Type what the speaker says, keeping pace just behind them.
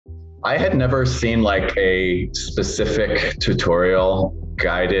I had never seen like a specific tutorial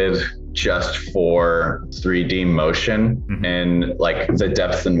guided just for 3D motion and like the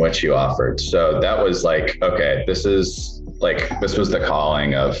depth in which you offered. So that was like, okay, this was the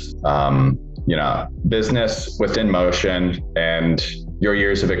calling of, business within motion and your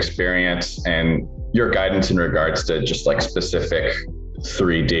years of experience and your guidance in regards to just like specific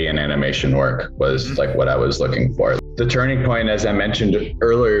 3D and animation work was like what I was looking for. The turning point, as I mentioned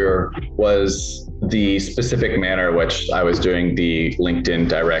earlier, was the specific manner in which I was doing the LinkedIn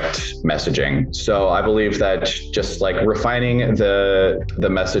direct messaging. So I believe that just like refining the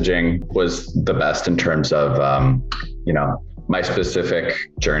messaging was the best in terms of, my specific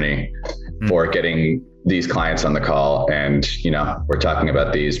journey for getting these clients on the call. And, we're talking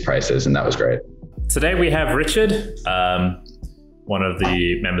about these prices, and that was great. Today we have Richard, one of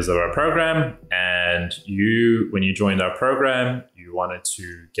the members of our program, and when you joined our program, you wanted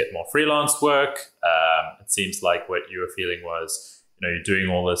to get more freelance work. It seems like what you were feeling was, you're doing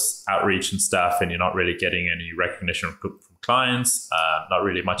all this outreach and stuff, and you're not really getting any recognition from clients, not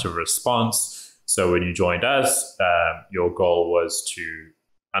really much of a response. So when you joined us, your goal was to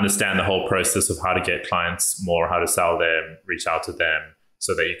understand the whole process of how to get clients more, how to sell them, reach out to them,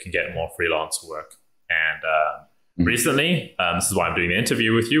 so that you can get more freelance work. And recently, this is why I'm doing the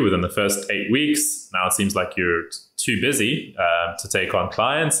interview with you. Within the first 8 weeks, now it seems like you're too busy to take on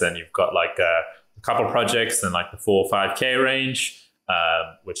clients, and you've got like a couple projects in like the 4 or 5K range,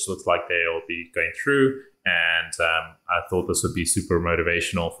 which looks like they'll be going through. And I thought this would be super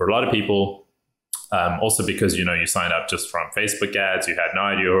motivational for a lot of people. Also because, you signed up just from Facebook ads, you had no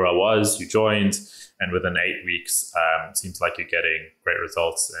idea who I was, you joined, and within 8 weeks, it seems like you're getting great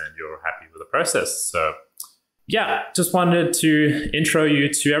results and you're happy with the process. So yeah, just wanted to intro you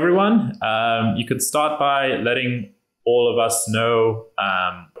to everyone. You could start by letting all of us know,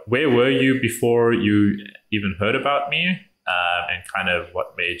 where were you before you even heard about me, and kind of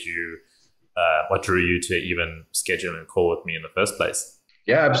what drew you to even schedule a call with me in the first place.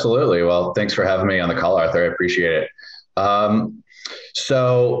 Yeah, absolutely. Well, thanks for having me on the call, Arthur. I appreciate it.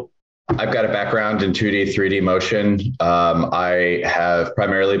 So I've got a background in 2D, 3D motion. I have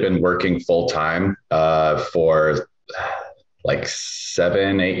primarily been working full-time for like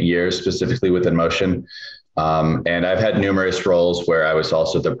 7-8 years, specifically within motion. And I've had numerous roles where I was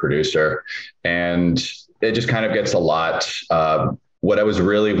also the producer, and it just kind of gets a lot. What I was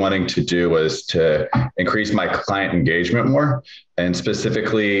really wanting to do was to increase my client engagement more, and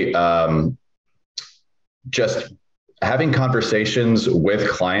specifically just having conversations with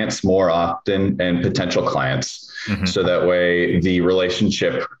clients more often and potential clients. So that way the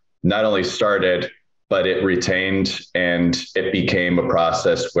relationship not only started, but it retained, and it became a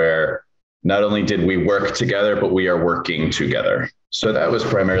process where not only did we work together, but we are working together. So that was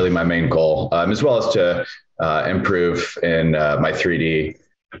primarily my main goal, as well as to improve in my 3D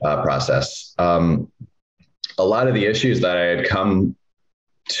process. A lot of the issues that I had come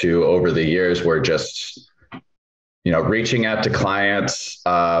to over the years were just, reaching out to clients,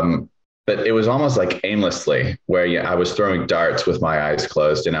 but it was almost like aimlessly, where I was throwing darts with my eyes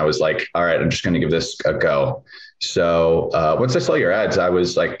closed, and I was like, all right, I'm just going to give this a go. So once I saw your ads, I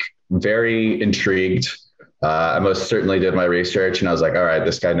was like very intrigued. I most certainly did my research, and I was like, all right,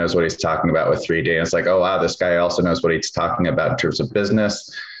 this guy knows what he's talking about with 3D. And it's like, oh, wow, this guy also knows what he's talking about in terms of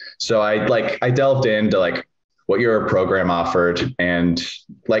business. So I delved into like what your program offered, and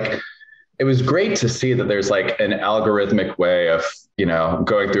like, it was great to see that there's like an algorithmic way of,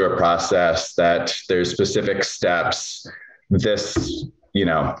 going through a process, that there's specific steps.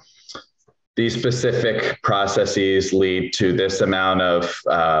 These specific processes lead to this amount of,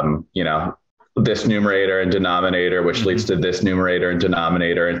 this numerator and denominator, which leads to this numerator and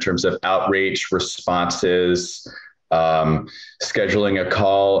denominator in terms of outreach, responses, scheduling a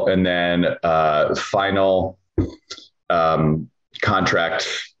call, and then final contract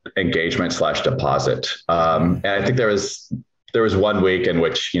engagement / deposit. And I think there was 1 week in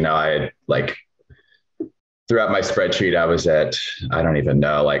which, I had like, throughout my spreadsheet, I was at, I don't even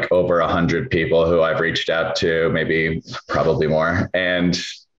know, like over 100 people who I've reached out to, maybe probably more. And,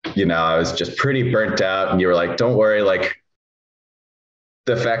 I was just pretty burnt out, and you were like, don't worry. Like,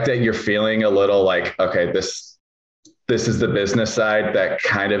 the fact that you're feeling a little like, okay, this is the business side that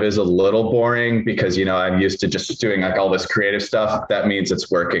kind of is a little boring, because, I'm used to just doing like all this creative stuff. That means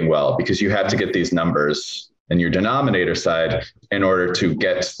it's working well, because you had to get these numbers in your denominator side in order to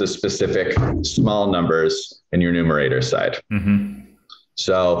get the specific small numbers in your numerator side.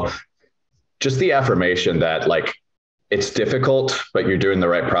 So just the affirmation that like, it's difficult, but you're doing the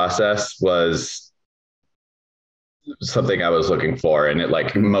right process was something I was looking for, and it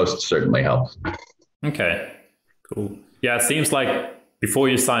like most certainly helped. Okay, cool. Yeah, it seems like before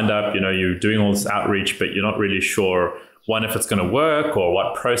you signed up, you're doing all this outreach, but you're not really sure, one, if it's going to work or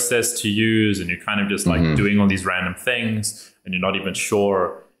what process to use. And you're kind of just like doing all these random things, and you're not even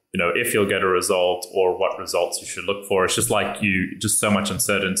sure, if you'll get a result or what results you should look for. It's just like just so much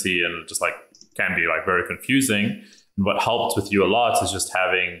uncertainty, and just like can be like very confusing. And what helped with you a lot is just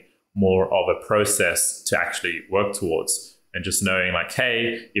having more of a process to actually work towards. And just knowing like,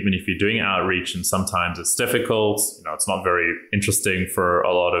 hey, even if you're doing outreach and sometimes it's difficult, it's not very interesting for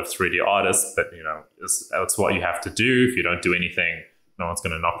a lot of 3D artists, but it's what you have to do. If you don't do anything, no one's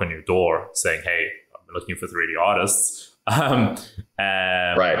going to knock on your door saying, hey, I'm looking for 3D artists.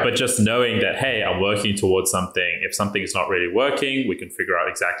 Right. But just knowing that, hey, I'm working towards something. If something is not really working, we can figure out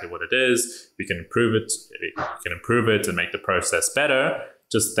exactly what it is. We can improve it. We can improve it and make the process better.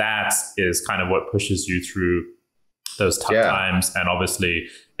 Just that is kind of what pushes you through those tough times. And obviously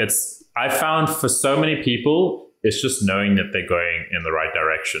I found for so many people, it's just knowing that they're going in the right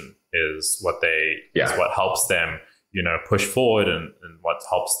direction is what is what helps them, push forward, and what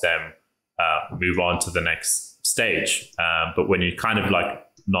helps them move on to the next stage. But when you're kind of like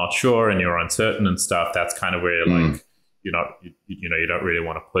not sure and you're uncertain and stuff, that's kind of where like, you don't really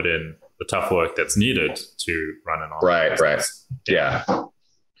want to put in the tough work that's needed to run an online business. Right. Yeah.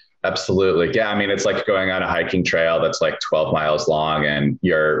 Absolutely. Yeah. I mean, it's like going on a hiking trail that's like 12 miles long, and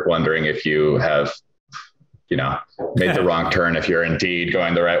you're wondering if you have, made the wrong turn, if you're indeed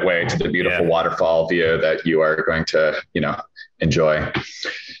going the right way to the beautiful waterfall view that you are going to, enjoy.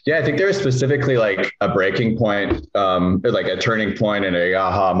 Yeah. I think there was specifically like a breaking point, like a turning point and a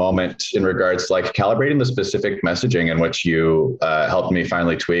aha moment in regards to like calibrating the specific messaging in which you helped me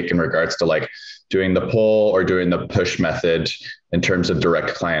finally tweak in regards to like doing the pull or doing the push method in terms of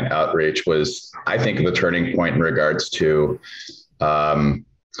direct client outreach was, I think, the turning point in regards to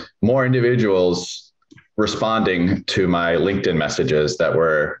more individuals responding to my LinkedIn messages that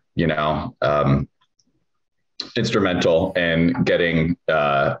were, instrumental in getting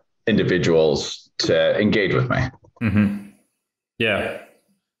individuals to engage with me. Mm-hmm. Yeah.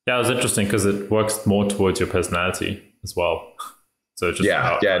 Yeah, it was interesting because it works more towards your personality as well. So just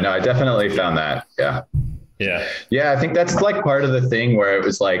no, I definitely found that. Yeah. I think that's like part of the thing where it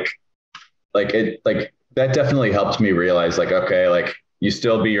was like that definitely helped me realize like, okay, like you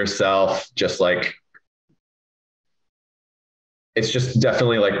still be yourself, just like, it's just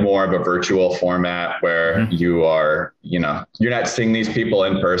definitely like more of a virtual format where you are, you're not seeing these people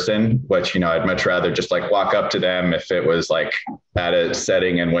in person, which, I'd much rather just like walk up to them if it was like at a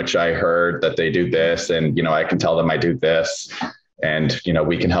setting in which I heard that they do this and, I can tell them I do this. And,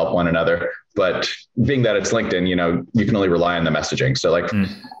 we can help one another. But being that it's LinkedIn, you can only rely on the messaging. So like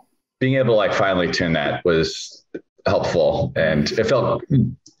being able to like finally tune that was helpful. And it felt,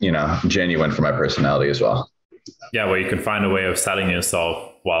 genuine for my personality as well. Yeah, where you can find a way of selling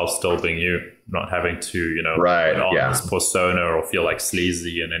yourself while still being you, not having to, put on this persona or feel like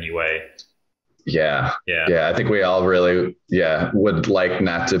sleazy in any way. Yeah. I think we all really, would like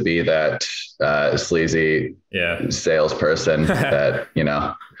not to be that sleazy salesperson that,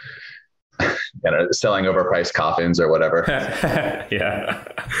 selling overpriced coffins or whatever. Yeah.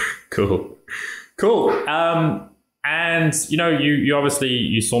 Cool. And, you obviously,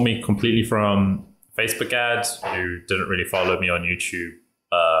 you saw me completely from Facebook ads. You didn't really follow me on YouTube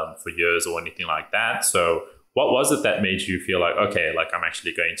for years or anything like that. So what was it that made you feel like, okay, like I'm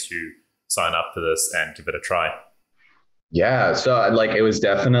actually going to sign up for this and give it a try? Yeah. So like, it was the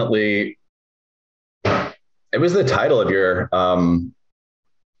title of your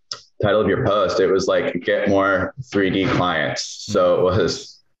post. It was like, get more 3D clients. So it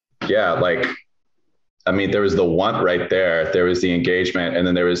was, there was the want right there. There was the engagement, and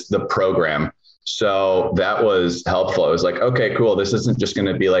then there was the program. So that was helpful. It was like, okay, cool. This isn't just going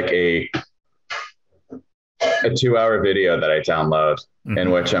to be like a 2-hour video that I download in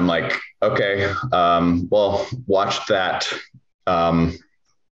which I'm like, okay, well, watch that. I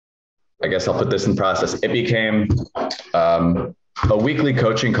guess I'll put this in process. It became a weekly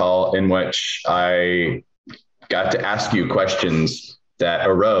coaching call in which I got to ask you questions that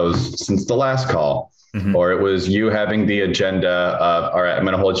arose since the last call. Or it was you having the agenda of, all right, I'm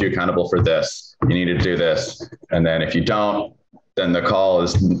going to hold you accountable for this. You need to do this. And then if you don't, then the call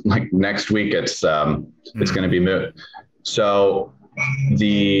is like next week. It's going to be moot. So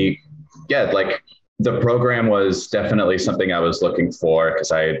the program was definitely something I was looking for,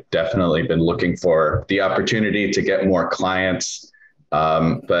 because I had definitely been looking for the opportunity to get more clients.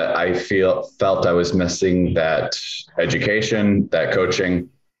 But I felt I was missing that education, that coaching.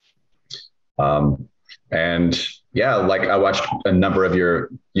 And yeah, like I watched a number of your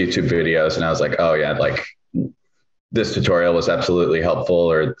YouTube videos and I was like, oh yeah, like this tutorial was absolutely helpful,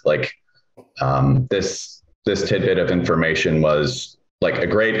 or like this tidbit of information was like a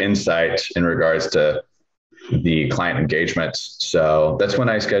great insight in regards to the client engagement. So that's when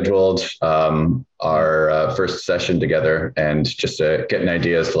I scheduled our first session together, and just to get an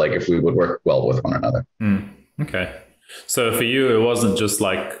idea as to like if we would work well with one another. Okay. So for you, it wasn't just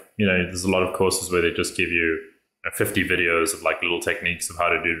like, there's a lot of courses where they just give you 50 videos of like little techniques of how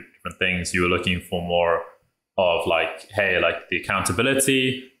to do different things. You were looking for more of like, hey, like the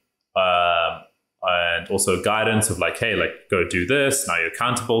accountability, and also guidance of like, hey, like go do this. Now you're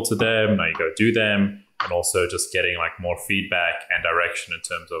accountable to them. Now you go do them. And also just getting like more feedback and direction in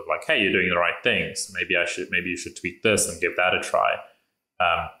terms of like, hey, you're doing the right things. Maybe you should tweak this and give that a try.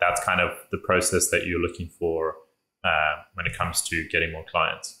 That's kind of the process that you're looking for when it comes to getting more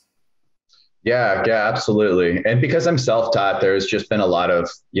clients. Yeah, absolutely. And because I'm self-taught, there's just been a lot of,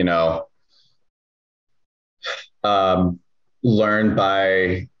 learn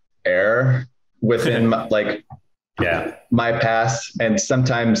by error within my past. And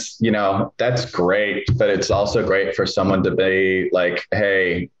sometimes, that's great, but it's also great for someone to be like,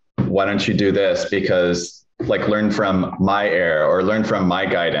 hey, why don't you do this? Because like learn from my error or learn from my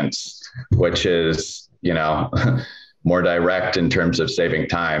guidance, which is, more direct in terms of saving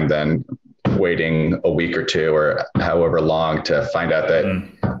time than waiting a week or two or however long to find out that,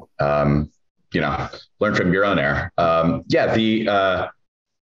 learn from your own error.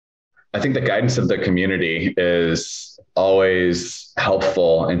 I think the guidance of the community is always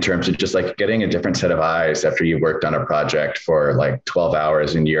helpful in terms of just like getting a different set of eyes after you worked on a project for like 12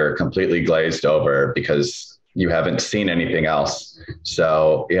 hours and you're completely glazed over because you haven't seen anything else.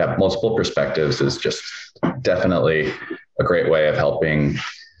 So yeah, multiple perspectives is just definitely a great way of helping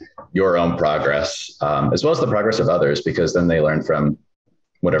your own progress, as well as the progress of others, because then they learn from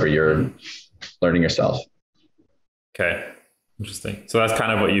whatever you're learning yourself. Okay. Interesting. So that's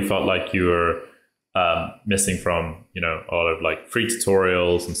kind of what you felt like you were missing from, a lot of like free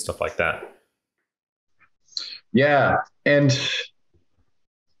tutorials and stuff like that. Yeah. And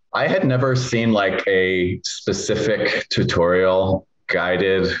I had never seen like a specific tutorial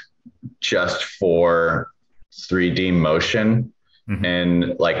guided just for 3D motion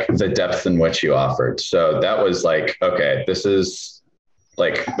and like the depth in which you offered. So that was like, okay, this was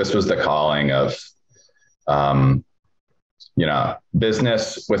the calling of,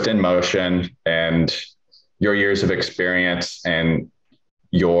 business within motion and your years of experience and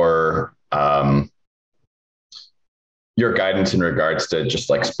your guidance in regards to just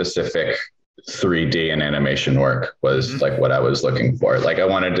like specific 3D and animation work was like what I was looking for. Like I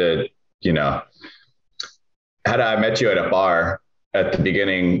wanted to, had I met you at a bar at the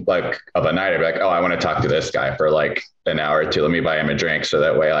beginning, like of a night, I'd be like, oh, I want to talk to this guy for like an hour or two. Let me buy him a drink. So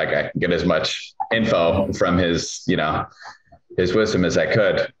that way, like I can get as much info from his, his wisdom as I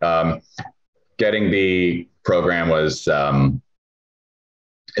could. Getting the program was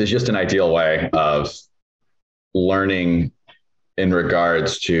just an ideal way of learning in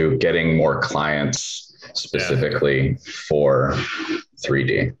regards to getting more clients specifically for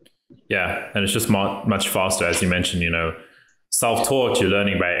 3D. Yeah. And it's just much faster. As you mentioned, self-taught, you're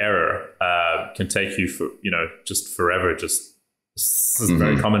learning by error, can take you for, just forever. This is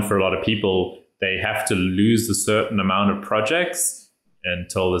very common for a lot of people. They have to lose a certain amount of projects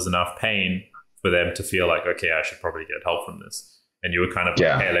until there's enough pain for them to feel like, okay, I should probably get help from this. And you were kind of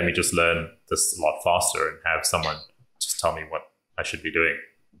like, hey, let me just learn this a lot faster and have someone just tell me what I should be doing.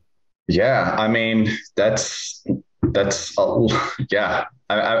 Yeah. I mean, that's yeah.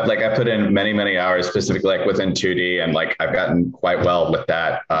 I put in many hours specifically like within 2D, and like I've gotten quite well with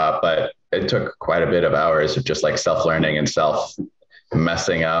that. But it took quite a bit of hours of just like self-learning and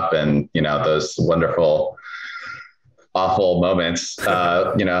messing up, and those wonderful, awful moments,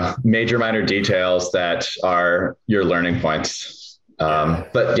 major minor details that are your learning points.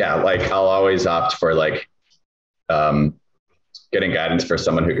 But yeah, like I'll always opt for like getting guidance for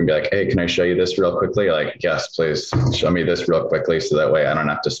someone who can be like, hey, can I show you this real quickly? Like, yes, please show me this real quickly. So that way I don't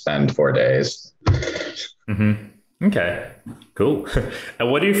have to spend 4 days. Okay, cool.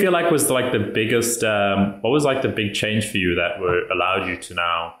 And what do you feel like was like the biggest, what was like the big change for you that allowed you to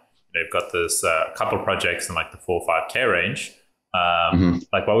now, you've got this couple projects in like the 4 or 5K range.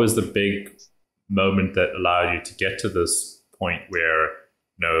 Like what was the big moment that allowed you to get to this point where,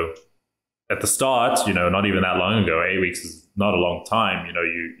 at the start, not even that long ago, 8 weeks is not a long time.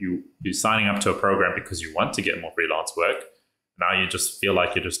 You're signing up to a program because you want to get more freelance work. Now you just feel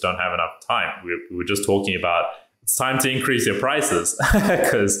like you just don't have enough time. We were just talking about it's time to increase your prices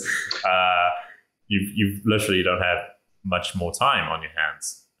because you literally don't have much more time on your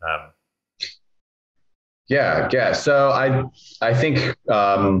hands. Yeah. So I think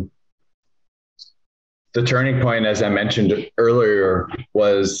the turning point, as I mentioned earlier,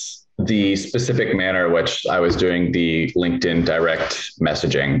 was the specific manner in which I was doing the LinkedIn direct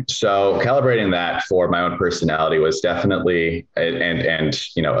messaging. So calibrating that for my own personality was definitely and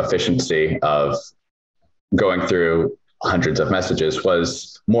efficiency of going through hundreds of messages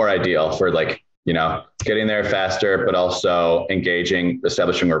was more ideal for getting there faster, but also engaging,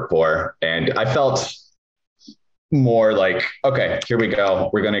 establishing rapport. And I felt more like, okay, here we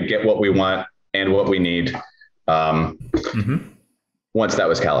go. We're going to get what we want and what we need once that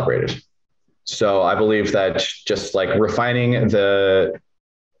was calibrated. So I believe that just like refining the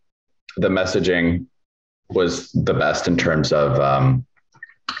messaging was the best in terms of,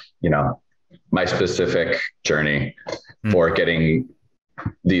 my specific journey for getting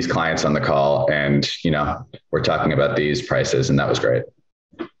these clients on the call. And, we're talking about these prices, and that was great.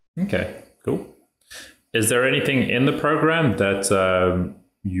 Okay, cool. Is there anything in the program that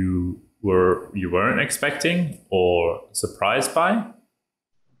you weren't expecting or surprised by?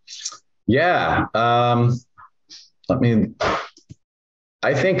 Yeah. I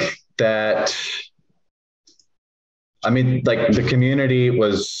think that, the community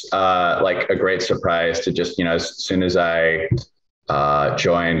was like a great surprise to just, as soon as I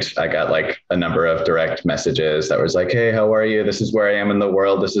joined, I got like a number of direct messages that was like, hey, how are you? This is where I am in the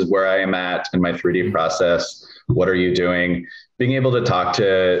world. This is where I am at in my 3D process. What are you doing? Being able to talk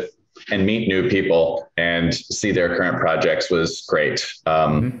to and meet new people and see their current projects was great.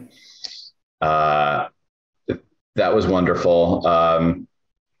 That was wonderful.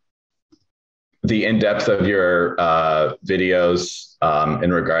 The in-depth of your videos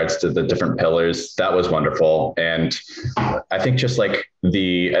in regards to the different pillars, that was wonderful. And I think just like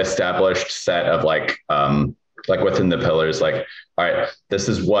the established set of like within the pillars, like, all right, this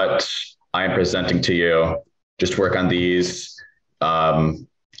is what I'm presenting to you. Just work on these and,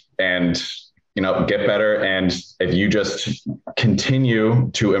 get better. And if you just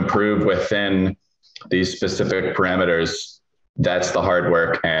continue to improve within these specific parameters, that's the hard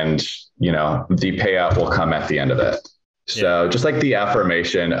work, and the payout will come at the end of it. So just like the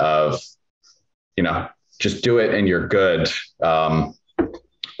affirmation of just do it and you're good,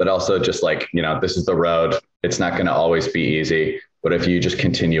 but also just like this is the road. It's not going to always be easy, but if you just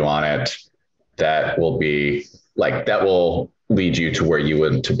continue on it, that will lead you to where you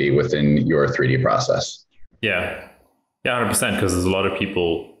want to be within your 3D process. Yeah 100%, because there's a lot of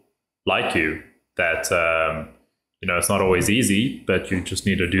people like you that it's not always easy, but you just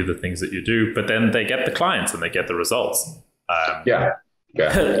need to do the things that you do. But then they get the clients and they get the results. Yeah.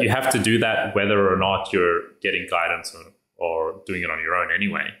 You have to do that whether or not you're getting guidance or doing it on your own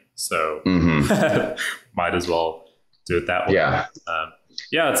anyway. So might as well do it that way. Yeah.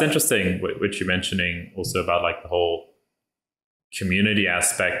 It's interesting what you're mentioning also about like the whole community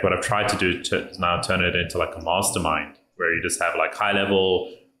aspect. What I've tried to do is now turn it into like a mastermind where you just have like high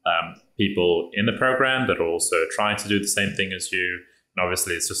level people in the program that are also trying to do the same thing as you. And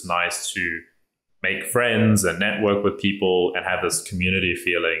obviously it's just nice to make friends and network with people and have this community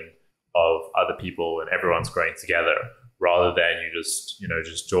feeling of other people and everyone's growing together, rather than you just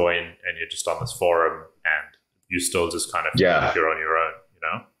join and you're just on this forum and you still just kind of feel like you're on your own,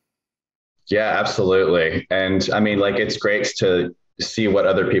 Yeah, absolutely. And I mean, like, it's great to see what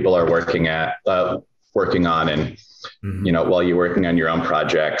other people are working on, and while you're working on your own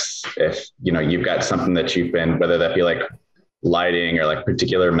projects, if you've got something that you've been, whether that be like lighting or like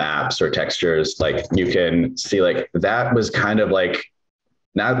particular maps or textures, like you can see like that was kind of like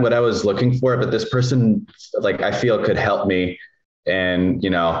not what I was looking for, but this person, like, I feel could help me and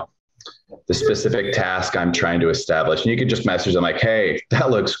the specific task I'm trying to establish. And you could just message them like, hey, that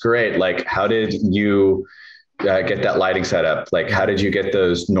looks great. Like, how did you get that lighting set up? Like, how did you get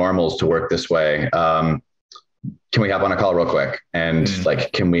those normals to work this way? Can we hop on a call real quick? And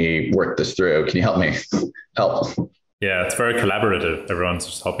like, can we work this through? Can you help me? Help. Yeah, it's very collaborative. Everyone's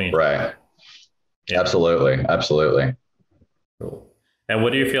just helping. Right. Yeah. Absolutely. Cool. And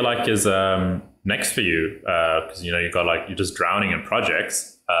what do you feel like is next for you? Because you got like, you're just drowning in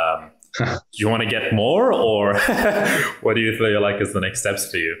projects. Do you want to get more, or what do you feel like is the next steps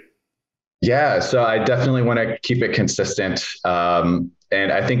for you? Yeah, so I definitely want to keep it consistent.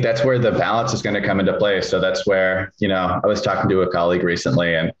 And I think that's where the balance is going to come into play. So that's where, I was talking to a colleague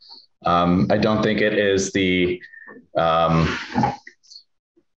recently, and I don't think it is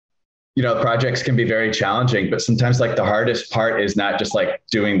projects can be very challenging, but sometimes like the hardest part is not just like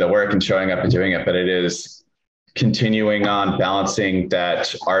doing the work and showing up and doing it, but it is continuing on balancing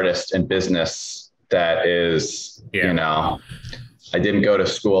that artist and business that is, you know, I didn't go to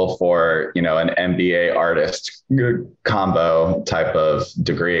school for, you know, an MBA artist combo type of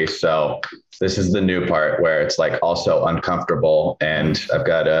degree. So this is the new part where it's like also uncomfortable, and I've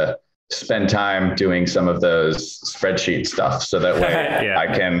got to spend time doing some of those spreadsheet stuff so that way I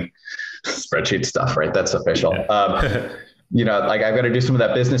can spreadsheet stuff, right? That's official. You know, like I've got to do some of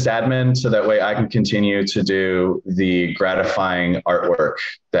that business admin so that way I can continue to do the gratifying artwork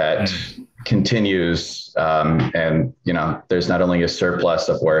that continues. And, you know, there's not only a surplus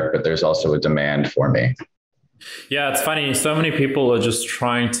of work, but there's also a demand for me. Yeah, it's funny. So many people are just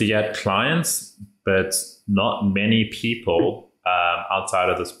trying to get clients, but not many people outside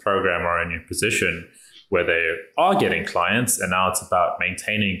of this program are in your position where they are getting clients, and now it's about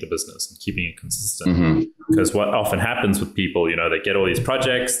maintaining the business and keeping it consistent. Because what often happens with people, you know, they get all these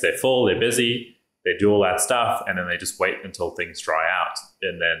projects, they're full, they're busy, they do all that stuff, and then they just wait until things dry out,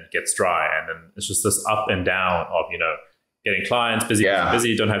 and then it gets dry, and then it's just this up and down of, you know, getting clients, busy,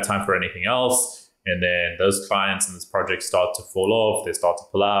 busy, don't have time for anything else, and then those clients and this project start to fall off, they start to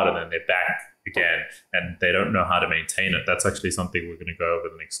pull out, and then they're back again, and they don't know how to maintain it. That's actually something we're going to go over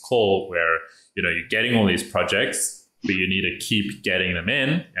the next call, where, you know, you're getting all these projects, but you need to keep getting them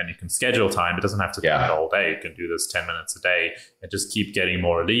in, and you can schedule time. It doesn't have to be all day. You can do this 10 minutes a day and just keep getting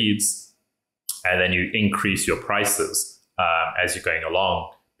more leads. And then you increase your prices as you're going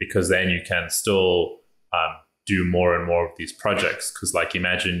along, because then you can still do more and more of these projects. Because like,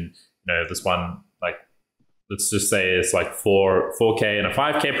 imagine, you know, this one, like, let's just say it's like 4K and a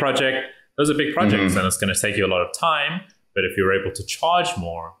 5K project. Those are big projects, and it's going to take you a lot of time. But if you're able to charge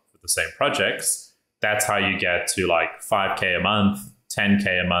more for the same projects, that's how you get to like 5K a month,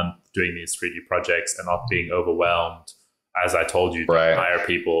 10K a month doing these 3D projects and not being overwhelmed. As I told you, to hire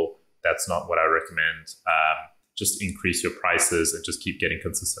people. That's not what I recommend. Just increase your prices and just keep getting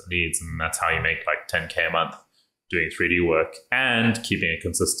consistent leads. And that's how you make like 10K a month doing 3D work and keeping a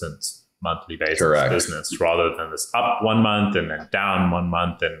consistent monthly basis business, rather than this up 1 month and then down 1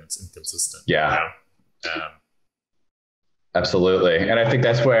 month and it's inconsistent. Yeah. You know? Absolutely. And I think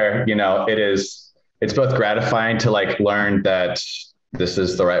that's where, you know, it's both gratifying to like learn that this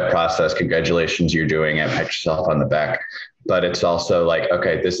is the right process. Congratulations, you're doing it. Pat yourself on the back. But it's also like,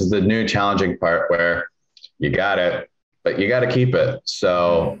 okay, this is the new challenging part where you got it, but you got to keep it.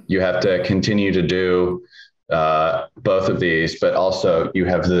 So you have to continue to do both of these, but also you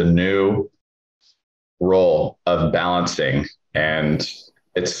have the new role of balancing, and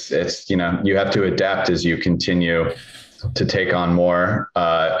it's, you know, you have to adapt as you continue to take on more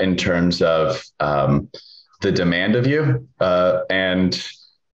in terms of the demand of you and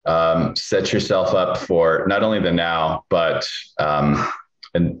set yourself up for not only the now, but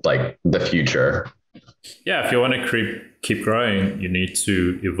in like the future. Yeah, if you want to keep growing, you need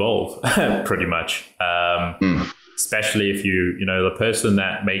to evolve pretty much. Especially if you know, the person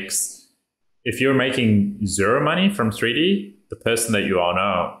that if you're making zero money from 3D, the person that you are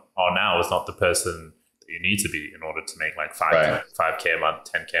now is not the person that you need to be in order to make like 5K a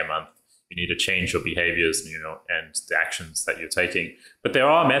month, 10K a month. You need to change your behaviors, you know, and the actions that you're taking. But there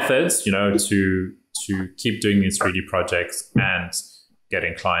are methods, you know, to keep doing these 3D projects and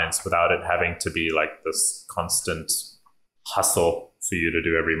getting clients without it having to be like this constant hustle for you to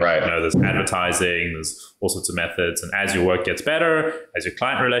do every month. You know, there's advertising, there's all sorts of methods. And as your work gets better, as your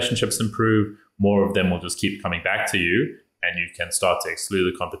client relationships improve, more of them will just keep coming back to you, and you can start to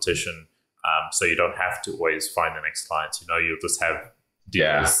exclude the competition. So you don't have to always find the next client. You know, you'll just have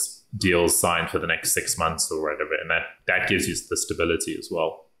deals signed for the next 6 months or whatever. And that gives you the stability as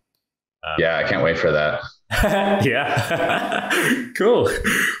well. I can't wait for that. Cool.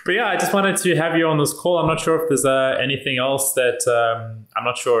 But yeah, I just wanted to have you on this call. I'm not sure if there's anything else that I'm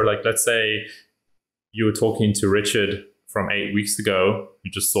not sure. Like, let's say you were talking to Richard from 8 weeks ago.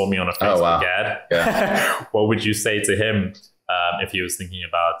 You just saw me on a Facebook ad. What would you say to him if he was thinking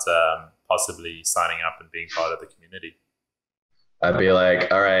about possibly signing up and being part of the community? I'd be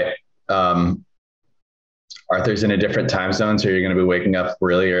like, all right, Arthur's in a different time zone, so you're going to be waking up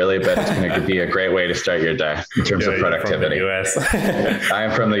really early, but it's going to be a great way to start your day in terms of productivity. You're from the US. I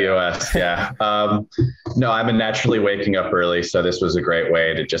am from the US. Yeah. No, I'm naturally waking up early. So this was a great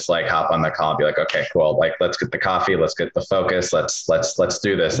way to just like hop on the call and be like, okay, cool. Like, let's get the coffee. Let's get the focus. Let's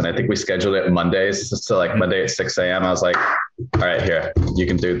do this. And I think we scheduled it Mondays. So like Monday at 6 a.m. I was like, all right, here, you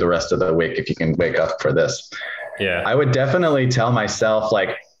can do the rest of the week if you can wake up for this. Yeah. I would definitely tell myself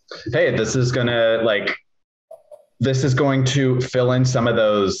like, hey, this is going to fill in some of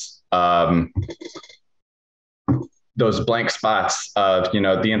those blank spots of, you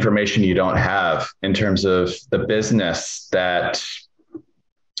know, the information you don't have in terms of the business that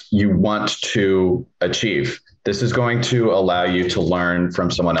you want to achieve. This is going to allow you to learn from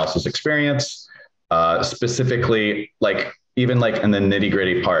someone else's experience, specifically, like even like in the nitty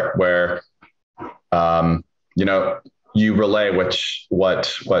gritty part where, you know, you relay what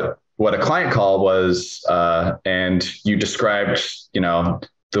a client call was, and you described, you know,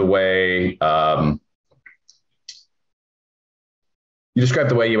 the way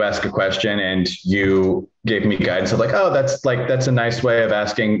you ask a question, and you gave me guidance of like, oh, that's a nice way of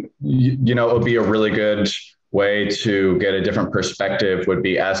asking. You know, it would be a really good way to get a different perspective would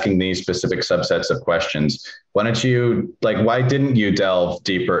be asking these specific subsets of questions. Why didn't you delve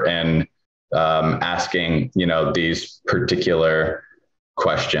deeper in asking, you know, these particular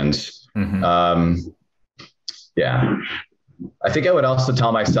questions? Mm-hmm. Yeah. I think I would also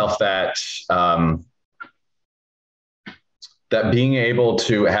tell myself that, that being able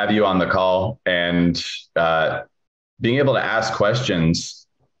to have you on the call and being able to ask questions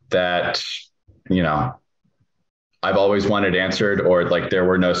that, you know, I've always wanted answered, or like there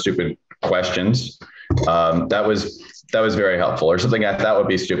were no stupid questions. That was very helpful, or something I thought would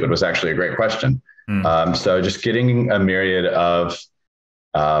be stupid was actually a great question. So just getting a myriad of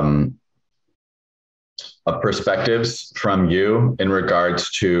perspectives from you in regards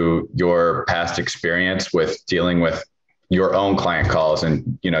to your past experience with dealing with your own client calls.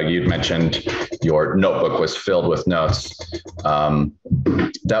 And, you know, you'd mentioned your notebook was filled with notes.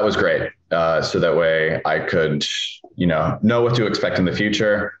 That was great. So that way I could, you know what to expect in the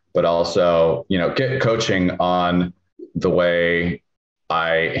future, but also, you know, get coaching on the way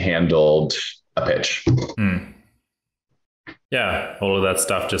I handled a pitch. Yeah. All of that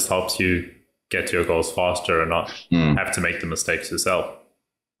stuff just helps you get to your goals faster and not have to make the mistakes yourself.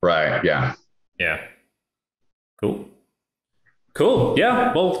 Right. Yeah. Yeah. Cool.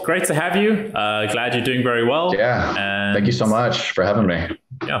 Yeah. Well, great to have you. Glad you're doing very well. Yeah. And thank you so much for having me.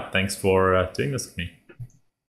 Yeah. Thanks for doing this with me.